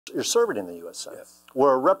you're serving in the U.S. Senate. Yes.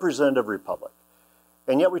 We're a representative republic.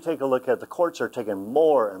 And yet we take a look at the courts are taking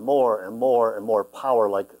more and more and more and more power,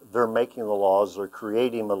 like they're making the laws, they're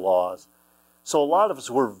creating the laws. So a lot of us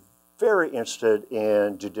were very interested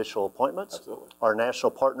in judicial appointments. Absolutely. Our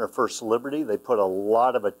national partner, First Liberty, they put a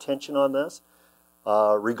lot of attention on this.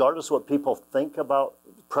 Regardless of what people think about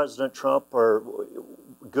President Trump or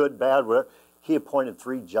good, bad, whatever, he appointed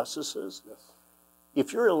 3 justices. Yes.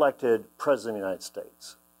 If you're elected President of the United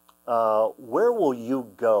States, where will you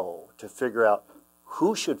go to figure out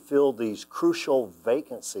who should fill these crucial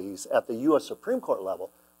vacancies at the U.S. Supreme Court level,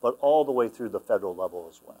 but all the way through the federal level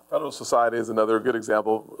as well? Federal Society is another good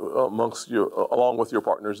example amongst you, along with your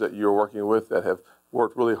partners that you're working with that have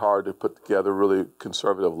worked really hard to put together really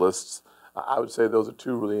conservative lists. I would say those are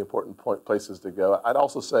 2 really important places to go. I'd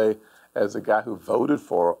also say, as a guy who voted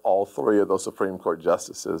for all 3 of those Supreme Court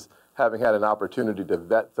justices, having had an opportunity to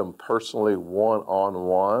vet them personally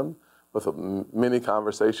one-on-one with many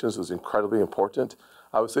conversations was incredibly important.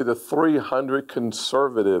 I would say the 300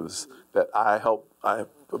 conservatives that I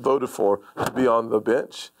voted for to be on the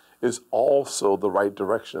bench is also the right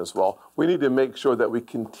direction as well. We need to make sure that we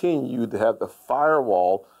continue to have the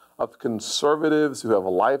firewall of conservatives who have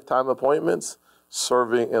lifetime appointments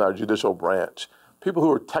serving in our judicial branch. People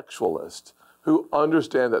who are textualists, who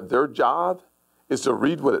understand that their job is to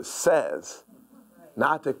read what it says,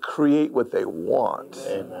 not to create what they want.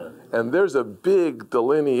 Amen. And there's a big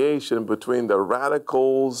delineation between the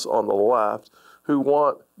radicals on the left who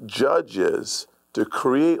want judges to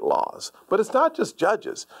create laws. But it's not just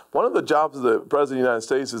judges. One of the jobs of the President of the United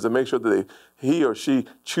States is to make sure that he or she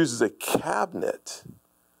chooses a cabinet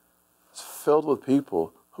filled with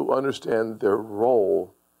people who understand their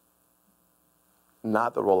role,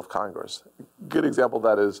 not the role of Congress. A good example of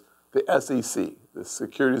that is the SEC, the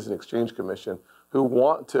Securities and Exchange Commission, who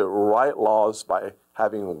want to write laws by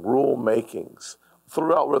having rule makings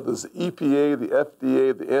throughout, whether it's the EPA, the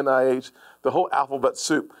FDA, the NIH, the whole alphabet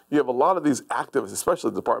soup. You have a lot of these activists, especially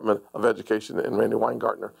the Department of Education and Randy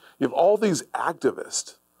Weingartner. You have all these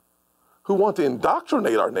activists who want to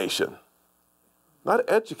indoctrinate our nation, not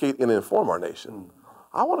educate and inform our nation.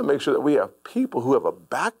 I want to make sure that we have people who have a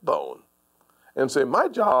backbone and say, my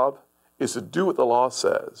job is to do what the law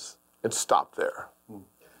says and stop there.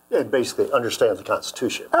 Yeah, basically understand the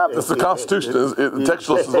Constitution. That's the Constitution.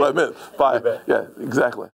 Textualist is what I meant by, yeah,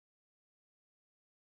 exactly.